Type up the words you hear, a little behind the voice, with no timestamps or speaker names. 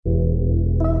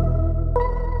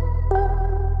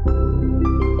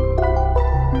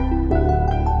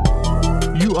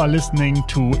are listening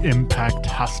to Impact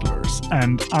Hustlers,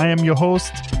 and I am your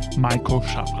host, Michael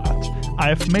Schabrath. I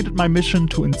have made it my mission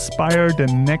to inspire the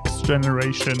next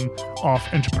generation of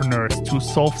entrepreneurs to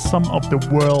solve some of the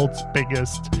world's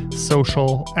biggest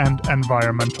social and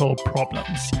environmental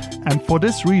problems. And for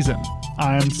this reason,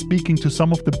 I am speaking to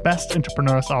some of the best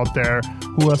entrepreneurs out there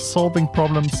who are solving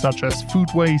problems such as food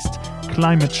waste,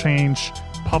 climate change,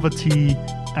 poverty,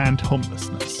 and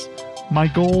homelessness. My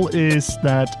goal is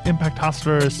that Impact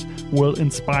Hustlers will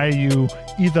inspire you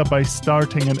either by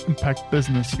starting an impact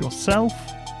business yourself,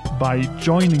 by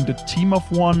joining the team of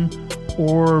one,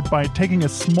 or by taking a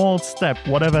small step,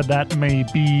 whatever that may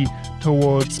be,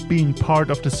 towards being part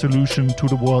of the solution to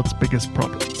the world's biggest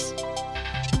problems.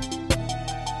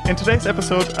 In today's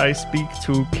episode, I speak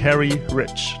to Carrie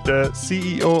Rich, the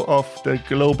CEO of the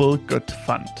Global Good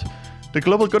Fund. The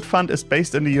Global Good Fund is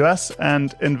based in the US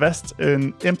and invests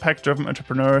in impact-driven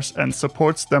entrepreneurs and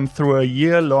supports them through a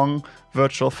year-long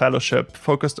virtual fellowship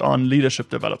focused on leadership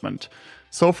development.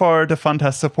 So far, the fund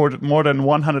has supported more than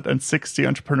 160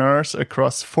 entrepreneurs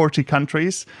across 40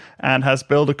 countries and has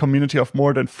built a community of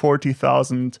more than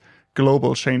 40,000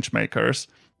 global changemakers.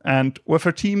 And with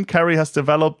her team, Carrie has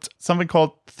developed something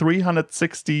called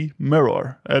 360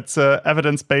 Mirror. It's an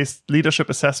evidence-based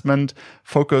leadership assessment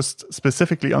focused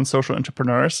specifically on social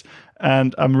entrepreneurs.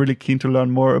 And I'm really keen to learn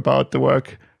more about the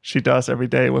work she does every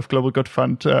day with Global Good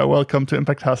Fund. Welcome to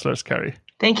Impact Hustlers, Carrie.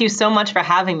 Thank you so much for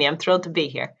having me. I'm thrilled to be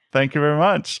here. Thank you very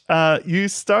much. You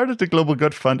started the Global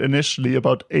Good Fund initially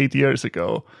about 8 years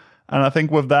ago. And I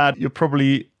think with that, you're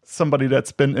probably somebody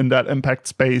that's been in that impact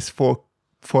space for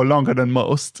longer than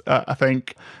most. I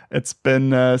think it's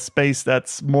been a space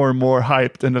that's more and more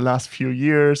hyped in the last few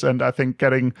years, and I think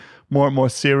getting more and more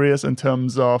serious in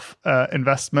terms of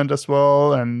investment as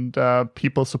well, and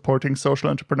people supporting social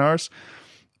entrepreneurs.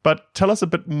 But tell us a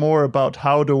bit more about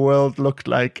how the world looked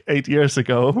like 8 years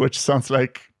ago, which sounds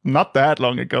like not that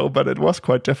long ago, but it was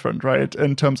quite different, right,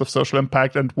 in terms of social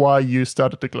impact, and why you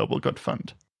started the Global Good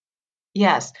Fund.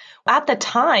 Yes. At the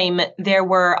time, there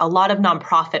were a lot of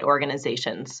nonprofit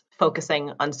organizations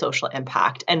focusing on social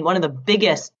impact. And one of the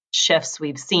biggest shifts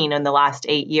we've seen in the last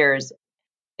 8 years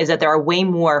is that there are way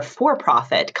more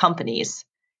for-profit companies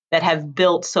that have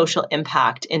built social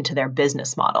impact into their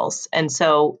business models. And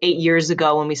so 8 years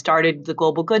ago, when we started the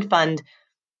Global Good Fund,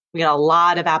 we got a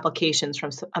lot of applications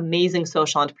from amazing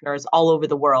social entrepreneurs all over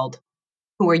the world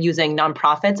who are using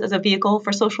nonprofits as a vehicle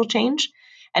for social change.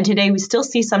 And today we still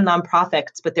see some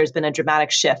nonprofits, but there's been a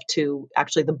dramatic shift to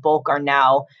actually the bulk are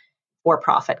now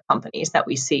for-profit companies that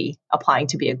we see applying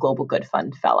to be a Global Good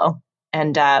Fund fellow.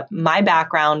 And my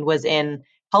background was in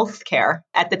healthcare.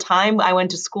 At the time I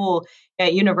went to school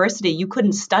at university, you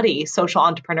couldn't study social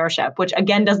entrepreneurship, which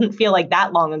again doesn't feel like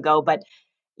that long ago, but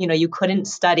you couldn't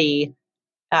study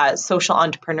social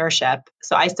entrepreneurship.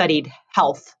 So I studied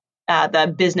health,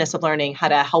 the business of learning how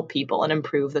to help people and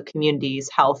improve the community's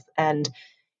health. And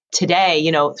today,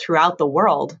 throughout the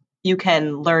world, you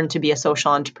can learn to be a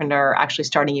social entrepreneur actually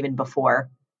starting even before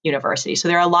university. So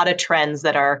there are a lot of trends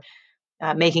that are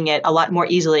making it a lot more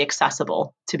easily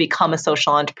accessible to become a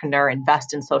social entrepreneur,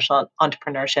 invest in social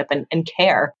entrepreneurship, and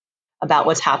care about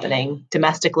what's happening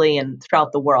domestically and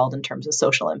throughout the world in terms of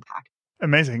social impact.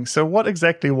 Amazing. So what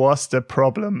exactly was the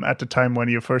problem at the time when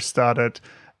you first started?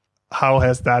 How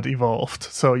has that evolved?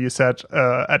 So you said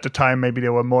at the time, maybe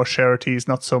there were more charities,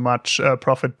 not so much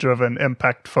profit-driven,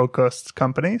 impact-focused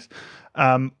companies.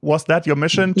 Was that your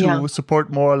mission to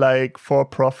support more like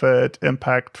for-profit,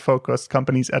 impact-focused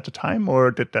companies at the time,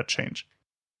 or did that change?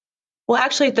 Well,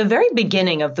 actually, at the very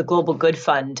beginning of the Global Good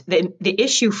Fund, the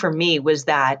issue for me was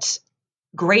that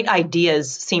great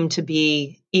ideas seemed to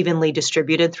be evenly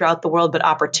distributed throughout the world, but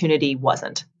opportunity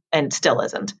wasn't and still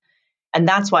isn't. And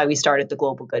that's why we started the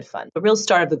Global Good Fund. The real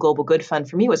start of the Global Good Fund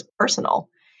for me was personal.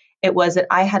 It was that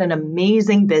I had an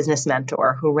amazing business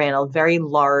mentor who ran a very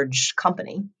large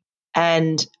company.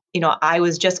 And, I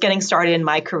was just getting started in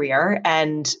my career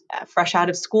and fresh out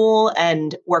of school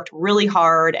and worked really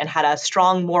hard and had a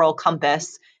strong moral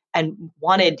compass and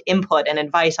wanted input and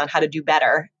advice on how to do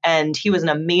better. And he was an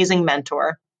amazing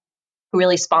mentor who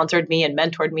really sponsored me and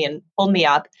mentored me and pulled me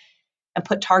up and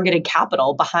put targeted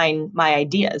capital behind my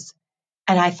ideas.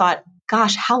 And I thought,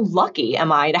 gosh, how lucky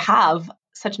am I to have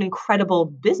such an incredible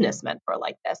business mentor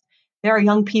like this? There are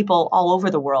young people all over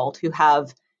the world who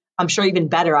have, I'm sure, even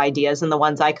better ideas than the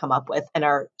ones I come up with and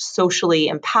are socially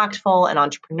impactful and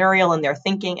entrepreneurial in their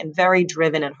thinking and very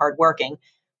driven and hardworking.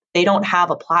 They don't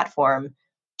have a platform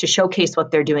to showcase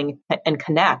what they're doing and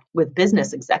connect with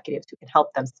business executives who can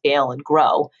help them scale and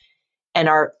grow. And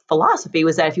our philosophy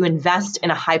was that if you invest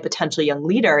in a high potential young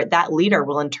leader, that leader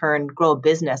will in turn grow a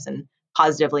business and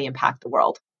positively impact the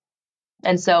world.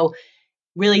 And so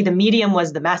really the medium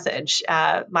was the message.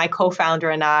 My co-founder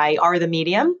and I are the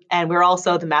medium, and we're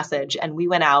also the message. And we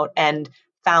went out and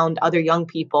found other young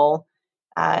people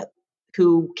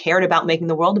who cared about making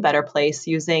the world a better place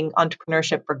using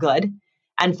entrepreneurship for good,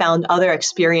 and found other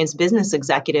experienced business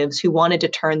executives who wanted to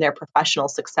turn their professional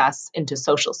success into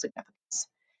social significance,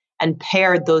 and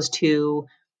paired those two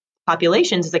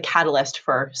populations as a catalyst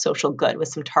for social good with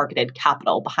some targeted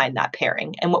capital behind that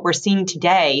pairing. And what we're seeing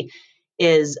today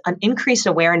is an increased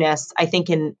awareness, I think,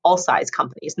 in all size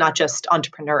companies, not just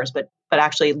entrepreneurs, but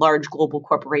actually large global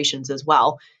corporations as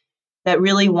well, that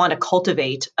really want to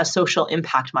cultivate a social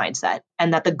impact mindset,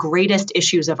 and that the greatest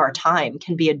issues of our time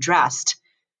can be addressed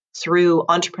through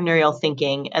entrepreneurial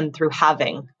thinking and through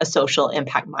having a social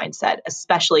impact mindset,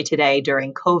 especially today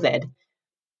during COVID.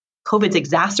 COVID's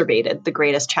exacerbated the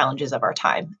greatest challenges of our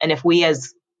time. And if we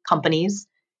as companies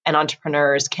and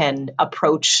entrepreneurs can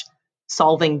approach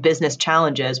solving business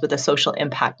challenges with a social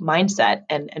impact mindset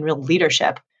and real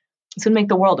leadership, it's going to make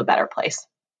the world a better place.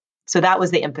 So that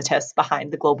was the impetus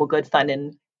behind the Global Good Fund,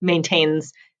 and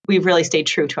we've really stayed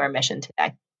true to our mission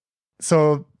today.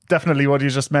 So definitely what you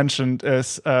just mentioned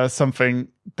is something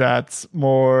that's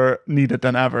more needed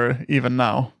than ever, even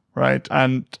now, right?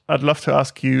 And I'd love to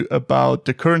ask you about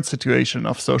the current situation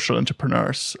of social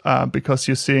entrepreneurs, because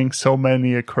you're seeing so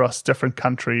many across different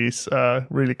countries,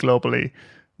 really globally.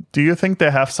 Do you think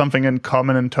they have something in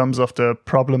common in terms of the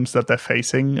problems that they're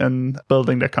facing in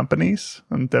building their companies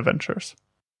and their ventures?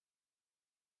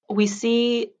 We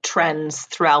see trends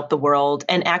throughout the world,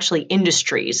 and actually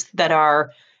industries that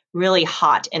are really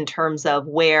hot in terms of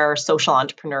where social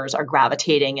entrepreneurs are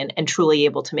gravitating and truly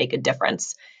able to make a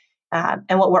difference.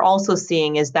 And what we're also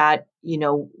seeing is that,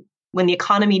 when the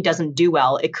economy doesn't do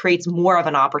well, it creates more of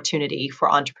an opportunity for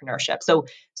entrepreneurship. So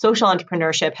social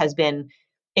entrepreneurship has been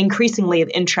increasingly of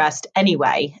interest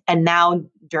anyway. And now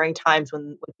during times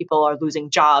when people are losing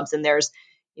jobs and there's,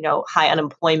 high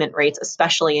unemployment rates,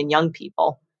 especially in young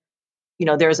people,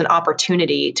 there's an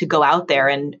opportunity to go out there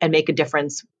and make a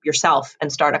difference yourself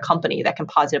and start a company that can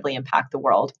positively impact the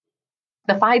world.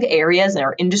 The 5 areas in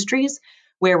our industries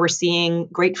where we're seeing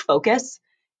great focus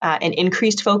and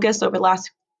increased focus over the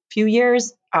last few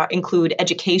years include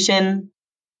education,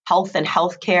 health and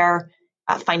healthcare,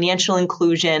 financial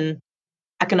inclusion,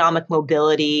 economic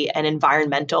mobility, and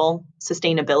environmental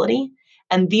sustainability.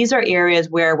 And these are areas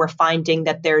where we're finding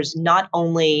that there's not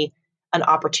only an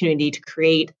opportunity to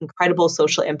create incredible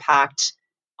social impact,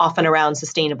 often around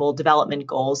sustainable development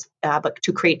goals, but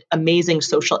to create amazing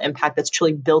social impact that's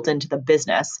truly built into the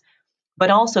business. But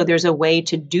also there's a way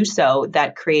to do so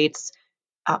that creates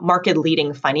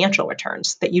market-leading financial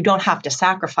returns, that you don't have to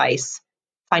sacrifice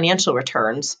financial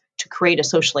returns to create a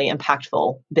socially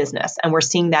impactful business. And we're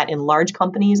seeing that in large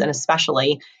companies and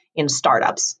especially in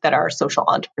startups that are social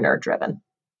entrepreneur driven.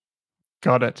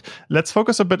 Got it. Let's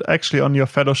focus a bit actually on your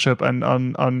fellowship and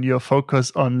on your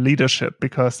focus on leadership,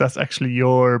 because that's actually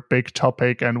your big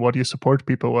topic and what you support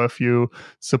people with. You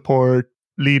support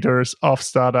leaders of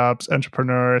startups,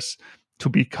 entrepreneurs to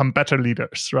become better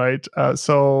leaders, right?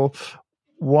 So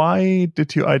why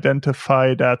did you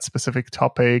identify that specific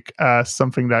topic as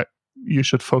something that you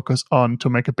should focus on to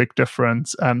make a big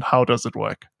difference, and how does it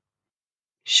work?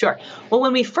 Sure. Well,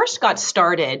 when we first got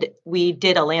started, we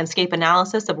did a landscape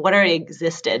analysis of what already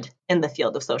existed in the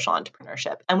field of social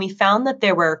entrepreneurship. And we found that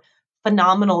there were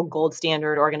phenomenal gold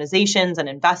standard organizations and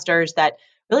investors that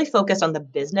really focused on the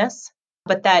business,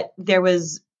 but that there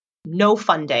was no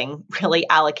funding really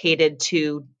allocated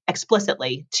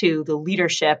explicitly to the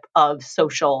leadership of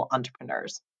social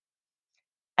entrepreneurs.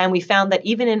 And we found that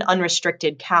even in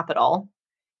unrestricted capital,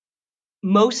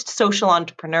 most social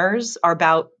entrepreneurs are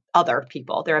about other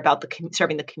people. They're about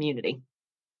serving the community.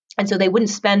 And so they wouldn't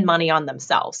spend money on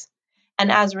themselves.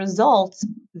 And as a result,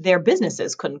 their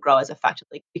businesses couldn't grow as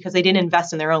effectively because they didn't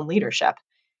invest in their own leadership.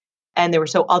 And they were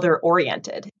so other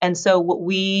oriented. And so what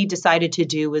we decided to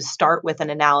do was start with an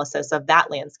analysis of that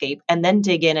landscape and then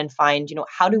dig in and find,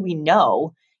 how do we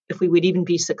know if we would even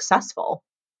be successful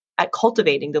at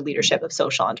cultivating the leadership of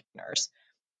social entrepreneurs?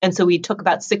 And so we took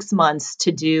about 6 months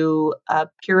to do a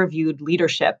peer-reviewed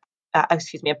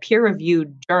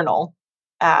journal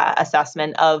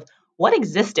assessment of what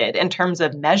existed in terms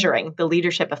of measuring the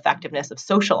leadership effectiveness of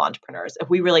social entrepreneurs, if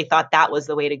we really thought that was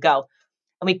the way to go.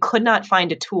 And we could not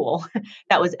find a tool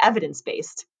that was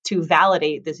evidence-based to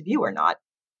validate this view or not.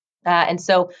 And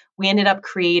so we ended up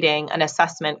creating an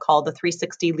assessment called the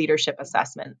 360 Leadership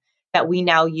Assessment that we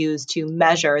now use to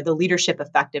measure the leadership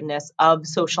effectiveness of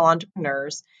social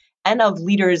entrepreneurs and of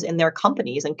leaders in their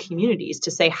companies and communities,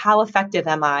 to say, how effective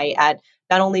am I at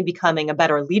not only becoming a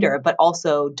better leader, but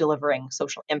also delivering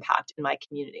social impact in my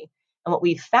community. And what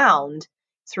we found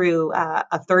through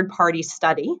a third-party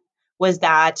study was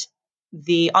that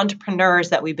the entrepreneurs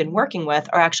that we've been working with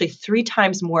are actually 3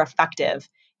 times more effective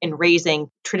in raising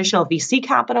traditional VC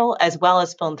capital as well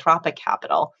as philanthropic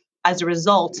capital as a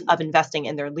result of investing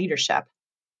in their leadership.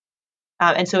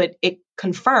 And so it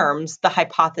confirms the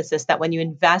hypothesis that when you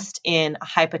invest in a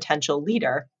high potential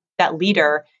leader, that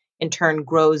leader in turn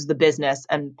grows the business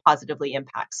and positively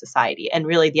impacts society. And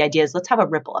really the idea is let's have a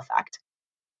ripple effect.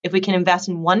 If we can invest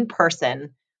in one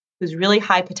person who's really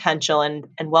high potential and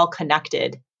well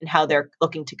connected in how they're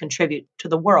looking to contribute to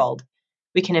the world,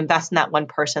 we can invest in that one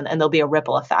person and there'll be a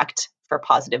ripple effect for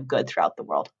positive good throughout the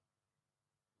world.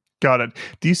 Got it.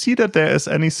 Do you see that there is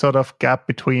any sort of gap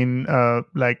between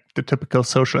like the typical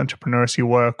social entrepreneurs you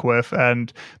work with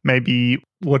and maybe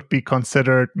would be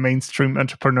considered mainstream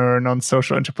entrepreneur,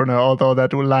 non-social entrepreneur, although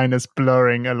that line is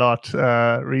blurring a lot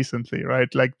recently,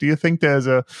 right? Like, do you think there's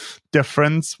a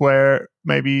difference where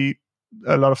maybe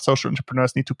a lot of social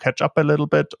entrepreneurs need to catch up a little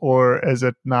bit, or is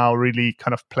it now really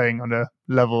kind of playing on a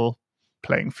level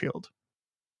playing field?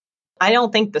 I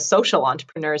don't think the social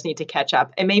entrepreneurs need to catch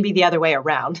up. It may be the other way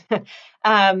around.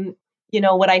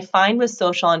 What I find with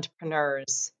social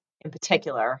entrepreneurs in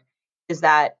particular is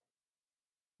that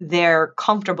they're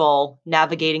comfortable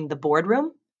navigating the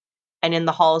boardroom and in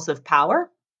the halls of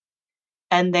power,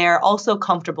 and they're also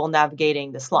comfortable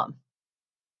navigating the slum.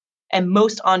 And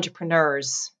most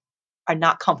entrepreneurs are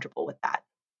not comfortable with that.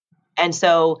 And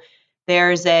so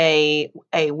there's a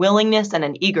willingness and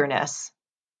an eagerness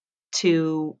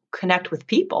to connect with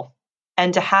people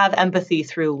and to have empathy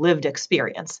through lived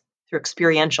experience, through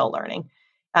experiential learning.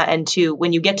 And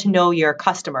when you get to know your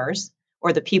customers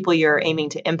or the people you're aiming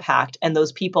to impact, and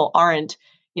those people aren't,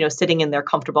 sitting in their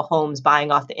comfortable homes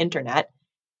buying off the internet,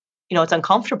 it's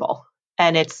uncomfortable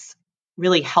and it's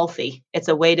really healthy. It's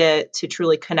a way to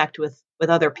truly connect with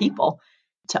other people,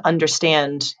 to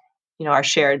understand, our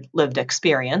shared lived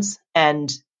experience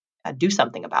and do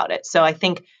something about it. So I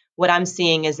think what I'm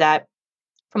seeing is that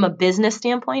from a business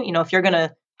standpoint, if you're going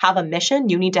to have a mission,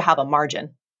 you need to have a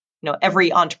margin.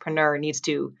 Every entrepreneur needs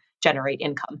to generate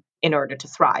income in order to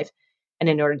thrive and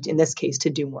in this case,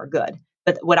 to do more good.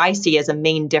 But what I see as a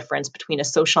main difference between a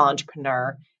social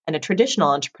entrepreneur and a traditional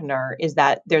entrepreneur is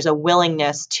that there's a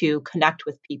willingness to connect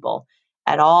with people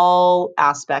at all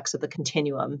aspects of the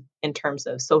continuum in terms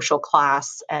of social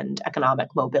class and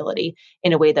economic mobility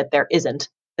in a way that there isn't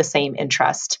the same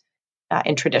interest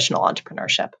in traditional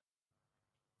entrepreneurship.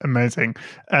 Amazing.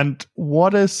 And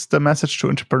what is the message to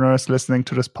entrepreneurs listening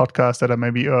to this podcast that are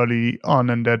maybe early on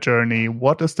in their journey?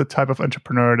 What is the type of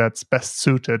entrepreneur that's best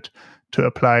suited to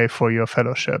apply for your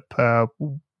fellowship?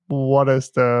 What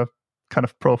is the kind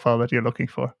of profile that you're looking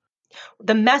for?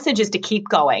 The message is to keep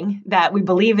going, that we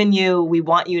believe in you. We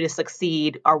want you to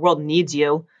succeed. Our world needs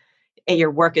you.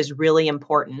 Your work is really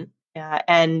important.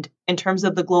 And in terms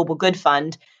of the Global Good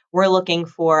Fund, we're looking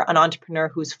for an entrepreneur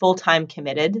who's full-time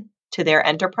committed to their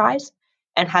enterprise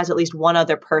and has at least one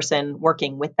other person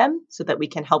working with them so that we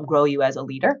can help grow you as a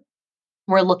leader.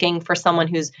 We're looking for someone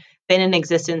who's been in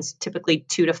existence typically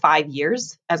 2 to 5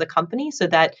 years as a company so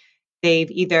that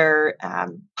they've either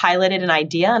piloted an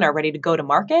idea and are ready to go to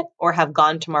market or have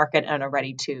gone to market and are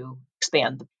ready to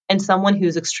expand. And someone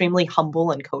who's extremely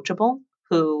humble and coachable,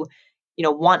 who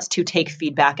wants to take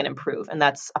feedback and improve. And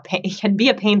it can be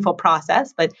a painful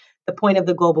process, but the point of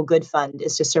the Global Good Fund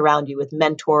is to surround you with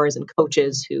mentors and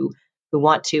coaches who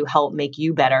want to help make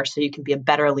you better so you can be a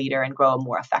better leader and grow a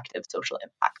more effective social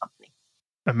impact company.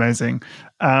 Amazing.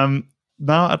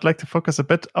 Now I'd like to focus a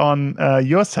bit on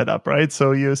your setup, right?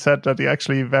 So you said that you're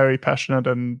actually very passionate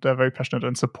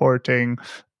in supporting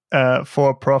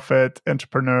for-profit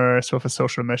entrepreneurs with a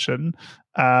social mission.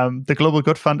 The Global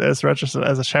Good Fund is registered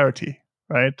as a charity,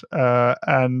 right?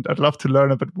 And I'd love to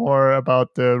learn a bit more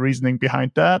about the reasoning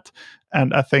behind that.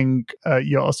 And I think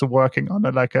you're also working on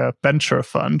a venture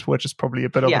fund, which is probably a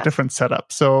bit of a different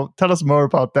setup. So tell us more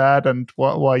about that and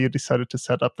why you decided to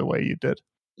set up the way you did.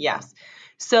 Yes.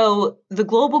 So the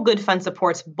Global Good Fund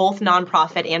supports both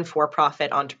nonprofit and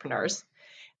for-profit entrepreneurs.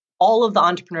 All of the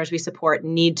entrepreneurs we support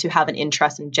need to have an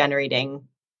interest in generating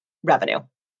revenue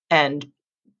and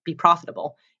be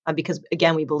profitable. Because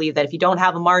again, we believe that if you don't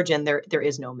have a margin, there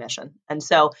is no mission. And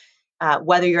so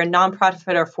whether you're a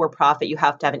nonprofit or for-profit, you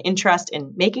have to have an interest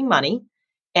in making money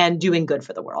and doing good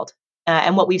for the world.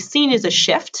 And what we've seen is a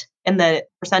shift in the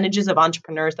percentages of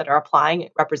entrepreneurs that are applying,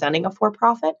 representing a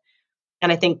for-profit.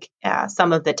 And I think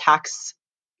some of the tax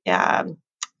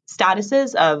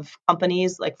statuses of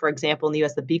companies, like for example, in the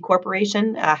US, the B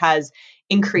Corporation has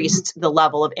increased the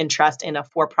level of interest in a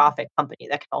for-profit company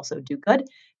that can also do good.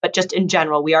 But just in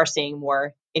general, we are seeing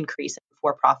more increase in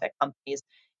for-profit companies.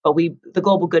 But the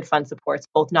Global Good Fund supports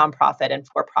both nonprofit and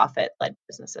for-profit led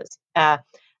businesses.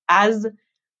 As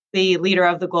the leader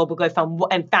of the Global Good Fund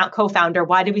and co-founder,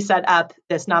 why did we set up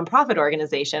this nonprofit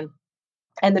organization?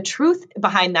 And the truth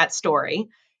behind that story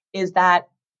is that,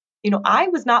 I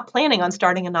was not planning on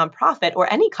starting a nonprofit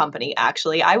or any company,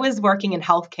 actually. I was working in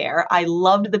healthcare. I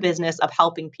loved the business of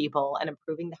helping people and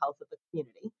improving the health of the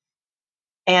community.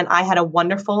 And I had a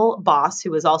wonderful boss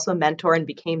who was also a mentor and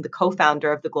became the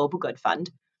co-founder of the Global Good Fund.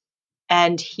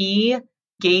 And he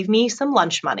gave me some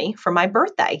lunch money for my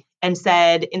birthday and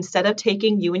said, instead of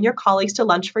taking you and your colleagues to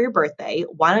lunch for your birthday,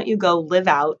 why don't you go live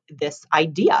out this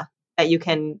idea that you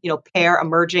can, pair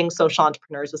emerging social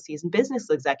entrepreneurs with seasoned business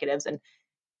executives and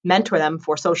mentor them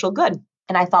for social good.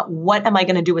 And I thought, what am I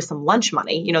going to do with some lunch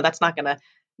money? That's not going to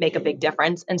make a big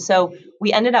difference. And so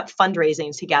we ended up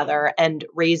fundraising together and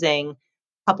raising a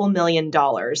couple $1 million.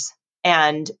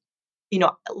 And,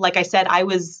 like I said, I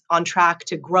was on track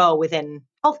to grow within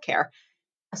healthcare.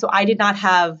 So I did not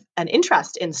have an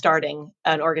interest in starting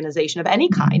an organization of any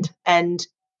kind. And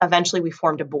eventually we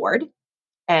formed a board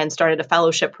and started a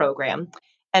fellowship program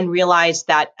and realized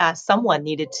that someone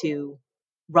needed to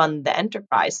run the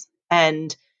enterprise.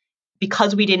 And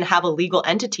because we didn't have a legal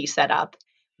entity set up,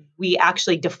 we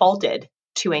actually defaulted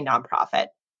to a nonprofit.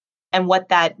 And what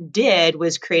that did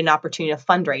was create an opportunity to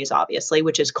fundraise, obviously,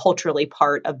 which is culturally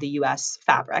part of the US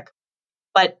fabric.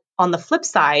 But on the flip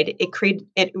side,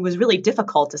 it was really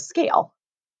difficult to scale.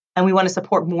 And we want to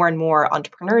support more and more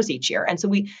entrepreneurs each year. And so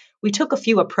we took a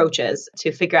few approaches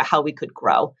to figure out how we could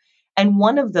grow. And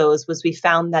one of those was we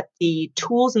found that the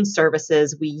tools and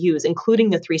services we use, including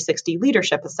the 360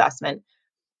 leadership assessment,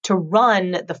 to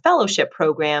run the fellowship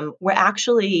program were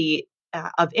actually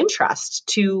of interest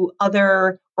to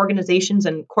other organizations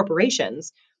and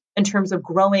corporations in terms of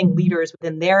growing leaders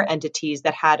within their entities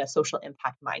that had a social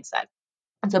impact mindset.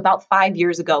 And so about 5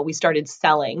 years ago, we started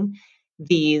selling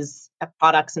these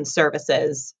products and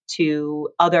services to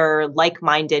other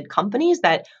like-minded companies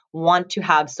that want to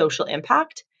have social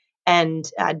impact and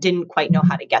didn't quite know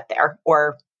how to get there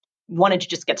or wanted to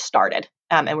just get started.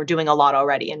 And we're doing a lot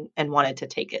already and wanted to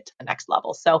take it to the next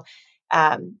level. So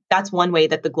that's one way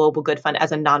that the Global Good Fund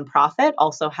as a nonprofit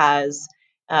also has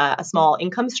a small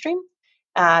income stream.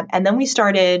 And then we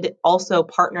started also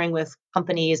partnering with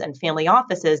companies and family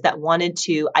offices that wanted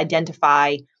to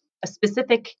identify a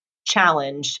specific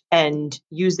challenge and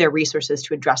use their resources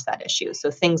to address that issue.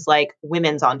 So things like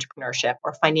women's entrepreneurship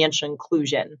or financial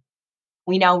inclusion.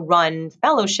 We now run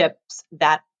fellowships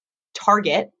that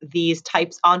target these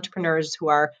types of entrepreneurs who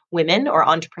are women or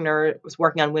entrepreneurs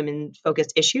working on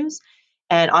women-focused issues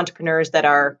and entrepreneurs that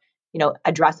are,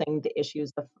 addressing the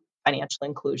issues of financial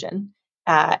inclusion.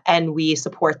 And we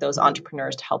support those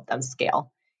entrepreneurs to help them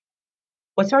scale.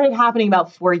 What started happening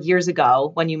about 4 years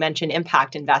ago when you mentioned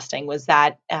impact investing was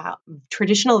that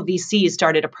traditional VCs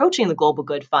started approaching the Global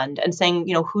Good Fund and saying,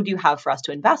 who do you have for us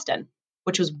to invest in?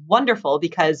 Which was wonderful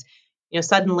because,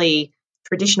 suddenly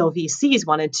traditional VCs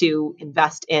wanted to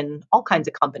invest in all kinds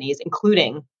of companies,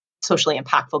 including socially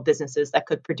impactful businesses that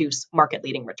could produce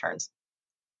market-leading returns.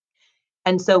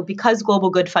 And so because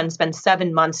Global Good Fund spends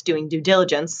 7 months doing due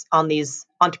diligence on these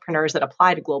entrepreneurs that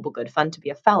apply to Global Good Fund to be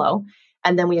a fellow,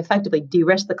 and then we effectively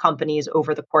de-risk the companies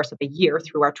over the course of a year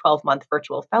through our 12-month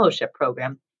virtual fellowship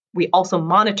program, we also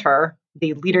monitor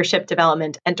the leadership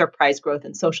development, enterprise growth,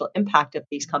 and social impact of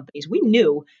these companies. We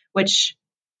knew which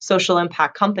social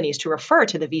impact companies to refer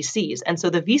to the VCs. And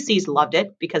so the VCs loved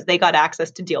it because they got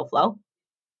access to deal flow.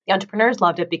 The entrepreneurs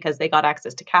loved it because they got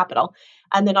access to capital.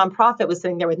 And the nonprofit was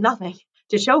sitting there with nothing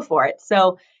to show for it.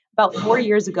 So about 4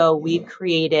 years ago, we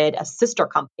created a sister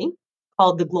company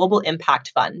called the Global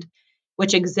Impact Fund,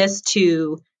 which exists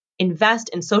to invest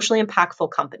in socially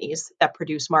impactful companies that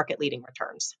produce market-leading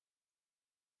returns.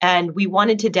 And we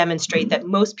wanted to demonstrate that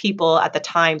most people at the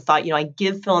time thought, I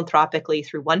give philanthropically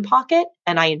through one pocket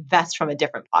and I invest from a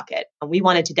different pocket. And we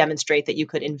wanted to demonstrate that you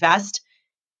could invest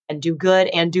and do good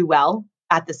and do well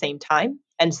at the same time.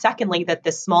 And secondly, that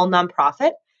this small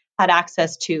nonprofit had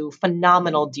access to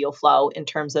phenomenal deal flow in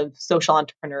terms of social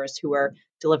entrepreneurs who were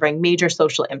delivering major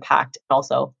social impact and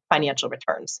also financial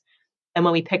returns. And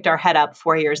when we picked our head up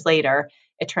 4 years later,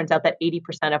 it turns out that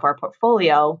 80% of our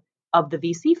portfolio of the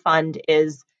VC fund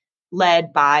is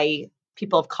led by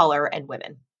people of color and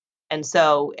women. And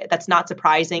so that's not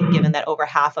surprising given that over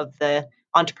half of the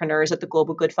entrepreneurs at the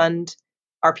Global Good Fund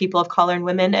are people of color and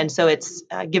women. And so it's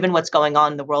given what's going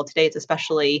on in the world today, it's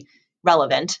especially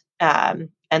relevant.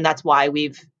 And that's why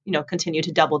we've, continued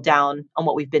to double down on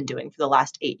what we've been doing for the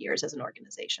last 8 years as an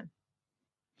organization.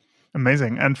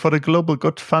 Amazing. And for the Global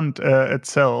Good Fund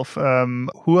itself,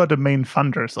 who are the main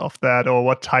funders of that, or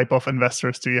what type of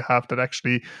investors do you have that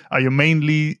actually, are you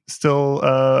mainly still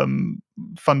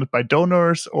funded by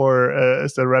donors, or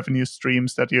is the revenue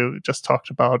streams that you just talked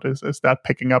about, is that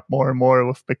picking up more and more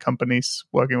with big companies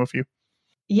working with you?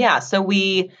 Yeah, so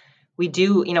we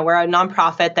do, we're a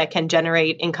nonprofit that can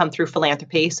generate income through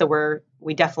philanthropy. So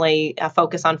we definitely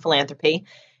focus on philanthropy.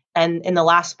 And in the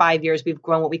last 5 years, we've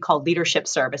grown what we call leadership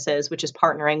services, which is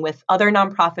partnering with other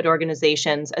nonprofit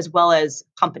organizations as well as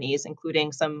companies,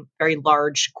 including some very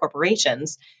large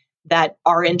corporations that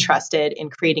are interested in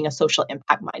creating a social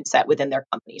impact mindset within their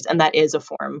companies. And that is a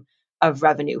form of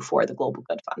revenue for the Global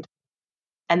Good Fund.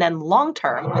 And then long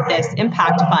term, with this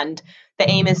impact fund, the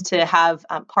aim is to have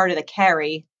part of the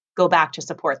carry go back to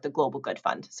support the Global Good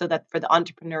Fund, so that for the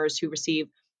entrepreneurs who receive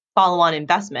follow-on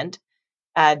investment,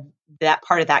 that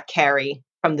part of that carry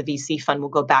from the VC fund will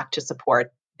go back to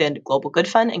support the Global Good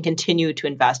Fund and continue to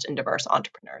invest in diverse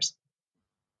entrepreneurs.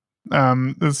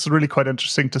 It's really quite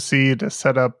interesting to see the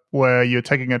setup where you're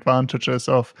taking advantages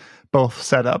of both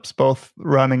setups, both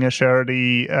running a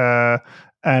charity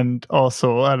and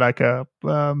also like a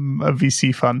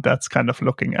VC fund that's kind of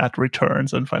looking at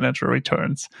returns and financial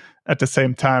returns at the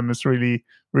same time. It's really,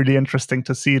 really interesting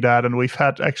to see that. And we've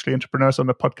had actually entrepreneurs on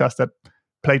the podcast that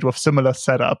played with similar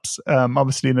setups,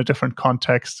 obviously in a different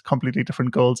context, completely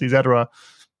different goals, etc.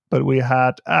 But we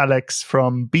had Alex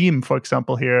from Beam, for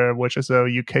example, here, which is a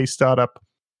UK startup,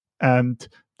 and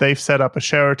they've set up a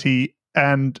charity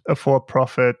and a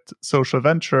for-profit social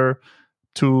venture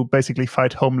to basically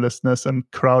fight homelessness and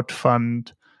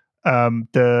crowdfund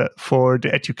for the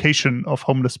education of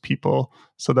homeless people,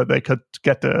 so that they could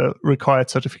get the required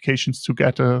certifications to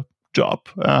get a job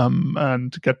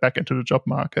and get back into the job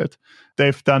market.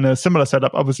 They've done a similar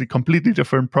setup, obviously completely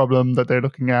different problem that they're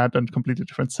looking at and completely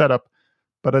different setup.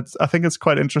 But I think it's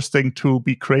quite interesting to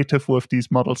be creative with these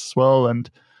models as well, and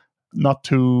not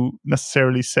to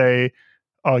necessarily say,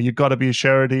 oh, you got to be a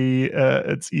charity,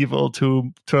 it's evil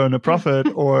to turn a profit,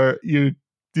 or you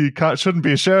shouldn't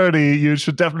be a charity, you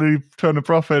should definitely turn a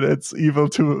profit, it's evil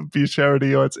to be a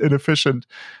charity, or it's inefficient,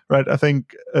 right? I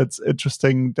think it's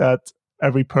interesting that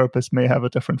every purpose may have a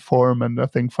different form. And I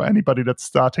think for anybody that's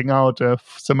starting out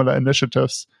similar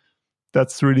initiatives,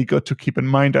 that's really good to keep in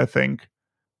mind, I think.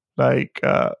 Like,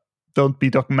 don't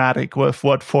be dogmatic with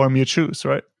what form you choose,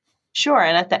 right? Sure.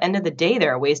 And at the end of the day,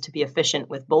 there are ways to be efficient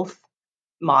with both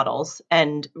models.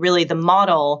 And really the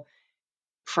model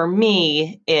for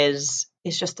me is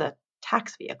just a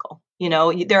tax vehicle.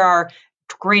 There are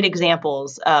great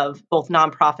examples of both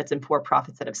nonprofits and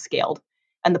for-profits that have scaled.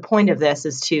 And the point of this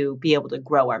is to be able to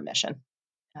grow our mission.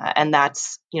 And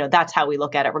that's how we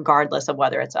look at it, regardless of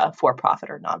whether it's a for-profit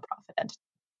or nonprofit entity.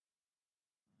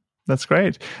 That's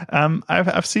great.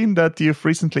 I've seen that you've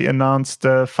recently announced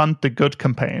the Fund the Good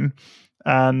campaign,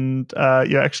 and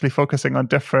you're actually focusing on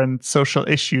different social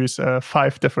issues,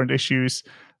 5 different issues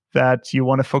that you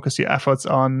want to focus your efforts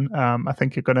on. I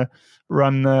think you're going to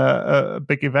run a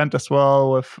big event as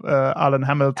well with Alan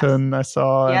Hamilton, yes. I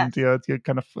saw, yes. And you're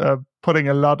kind of putting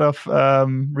a lot of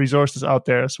resources out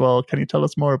there as well. Can you tell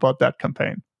us more about that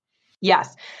campaign?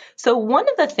 Yes. So one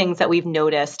of the things that we've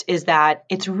noticed is that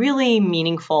it's really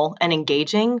meaningful and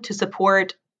engaging to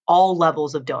support all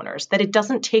levels of donors, that it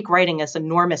doesn't take writing this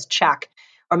enormous check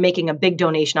or making a big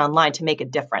donation online to make a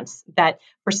difference, that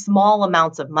for small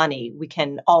amounts of money, we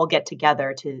can all come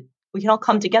together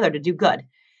to do good.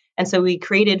 And so we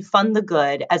created Fund the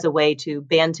Good as a way to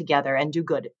band together and do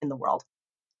good in the world.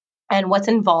 And what's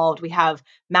involved, we have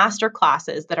master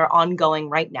classes that are ongoing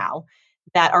right now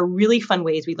that are really fun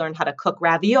ways we learn how to cook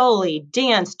ravioli,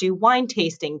 dance, do wine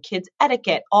tasting, kids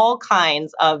etiquette, all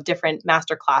kinds of different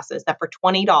master classes that for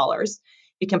 $20,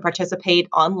 you can participate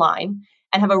online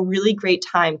and have a really great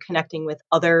time connecting with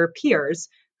other peers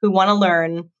who want to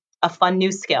learn a fun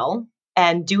new skill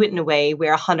and do it in a way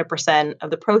where 100%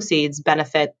 of the proceeds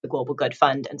benefit the Global Good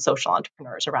Fund and social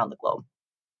entrepreneurs around the globe.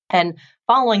 And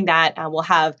following that, we'll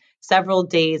have several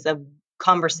days of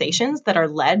conversations that are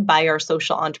led by our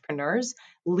social entrepreneurs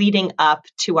leading up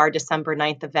to our December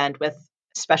 9th event with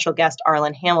special guest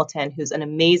Arlen Hamilton, who's an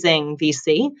amazing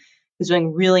VC, who's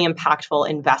doing really impactful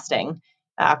investing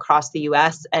across the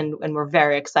US. And we're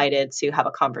very excited to have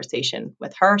a conversation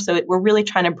with her. So we're really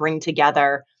trying to bring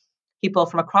together people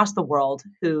from across the world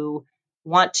who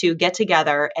want to get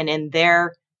together and in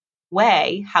their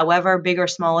way, however big or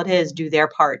small it is, do their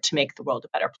part to make the world a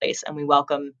better place. And we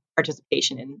welcome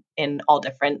participation in all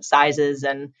different sizes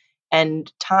and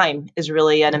And time is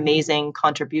really an amazing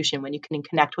contribution when you can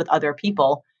connect with other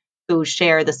people who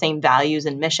share the same values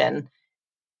and mission.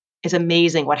 It's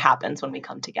amazing what happens when we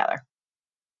come together.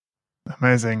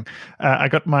 Amazing. I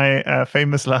got my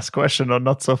famous last question, or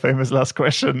not so famous last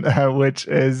question, which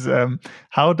is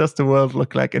how does the world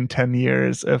look like in 10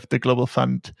 years if the Global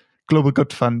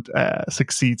Good Fund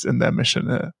succeeds in their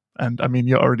mission? And I mean,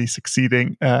 you're already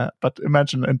succeeding, but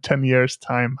imagine in 10 years'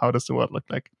 time, how does the world look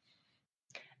like?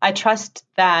 I trust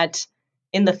that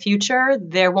in the future,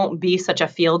 there won't be such a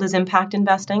field as impact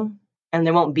investing, and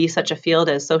there won't be such a field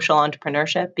as social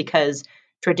entrepreneurship, because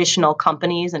traditional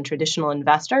companies and traditional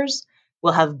investors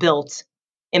will have built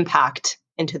impact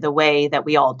into the way that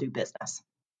we all do business.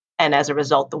 And as a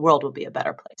result, the world will be a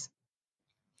better place.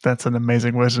 That's an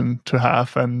amazing vision to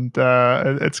have. And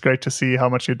it's great to see how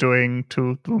much you're doing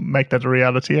to make that a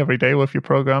reality every day with your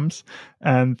programs.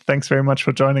 And thanks very much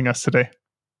for joining us today.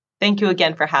 Thank you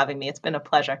again for having me. It's been a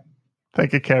pleasure.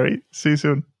 Thank you, Carrie. See you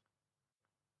soon.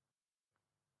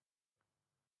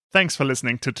 Thanks for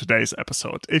listening to today's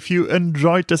episode. If you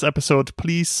enjoyed this episode,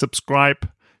 please subscribe,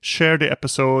 share the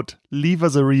episode, leave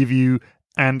us a review,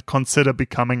 and consider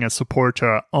becoming a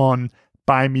supporter on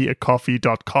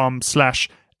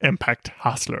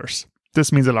buymeacoffee.com/impacthustlers.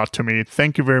 This means a lot to me.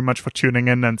 Thank you very much for tuning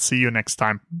in, and see you next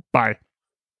time. Bye.